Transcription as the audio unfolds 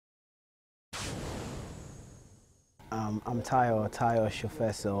I'm Tayo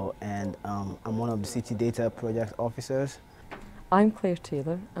Shofeso, and I'm one of the City Data Project Officers. I'm Claire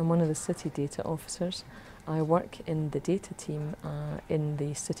Taylor. I'm one of the City Data Officers. I work in the data team in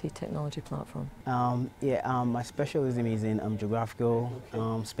the City Technology Platform. My specialism is in geographical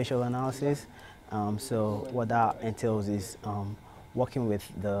spatial analysis. So what that entails is working with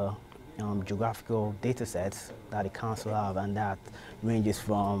the geographical data sets that the council have, and that ranges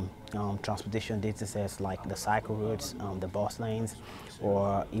from transportation data sets like the cycle routes, the bus lanes,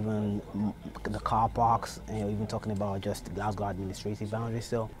 or even the car parks, and even talking about just Glasgow administrative boundaries.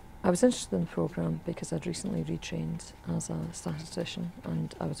 So I was interested in the programme because I'd recently retrained as a statistician,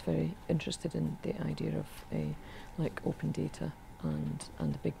 and I was very interested in the idea of like open data and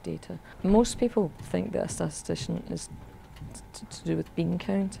the big data. Most people think that a statistician is to do with bean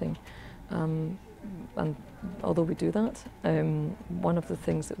counting, and although we do that, one of the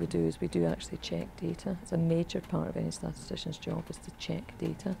things that we do is we do actually check data. It's a major part of any statistician's job is to check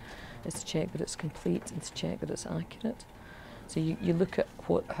data, is to check that it's complete and to check that it's accurate. So you look at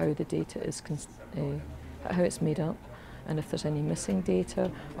how the data is, how it's made up, and if there's any missing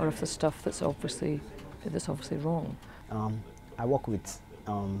data, or if there's stuff that's obviously wrong. I work with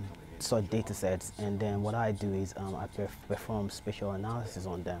such data sets, and then what I do is I perform spatial analysis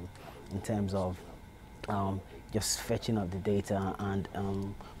on them in terms of just fetching up the data and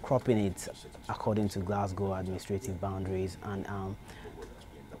cropping it according to Glasgow administrative boundaries, and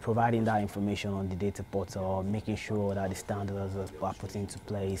providing that information on the data portal, making sure that the standards are put into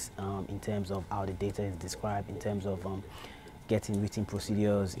place in terms of how the data is described, in terms of getting written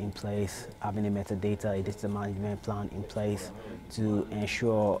procedures in place, having a metadata, a data management plan in place to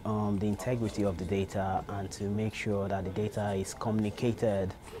ensure the integrity of the data, and to make sure that the data is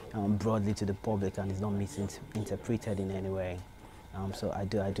communicated broadly to the public and is not misinterpreted in any way. So I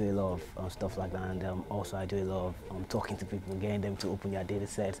do a lot of stuff like that, and also I do a lot of talking to people, getting them to open their data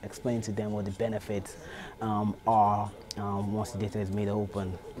sets, explaining to them what the benefits are once the data is made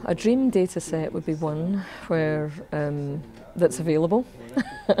open. A dream data set would be one where that's available,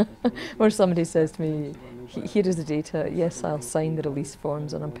 where somebody says to me, here is the data, yes, I'll sign the release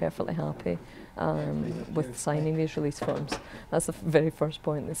forms and I'm perfectly happy with signing these release forms. That's the very first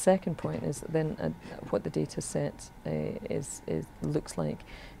point. The second point is then what the data set looks like,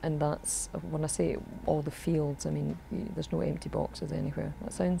 and that's, when I say all the fields, I mean there's no empty boxes anywhere.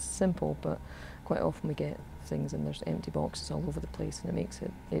 That sounds simple, but quite often we get things and there's empty boxes all over the place, and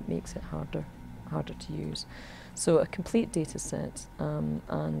it makes it harder to use. So a complete data set,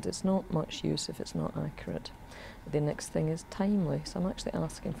 and it's not much use if it's not accurate. The next thing is timely. So I'm actually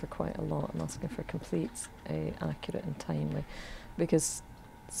asking for quite a lot. I'm asking for complete, accurate and timely, because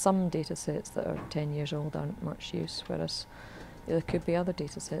some data sets that are 10 years old aren't much use, whereas there could be other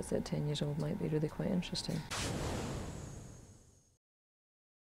data sets that 10 years old might be really quite interesting.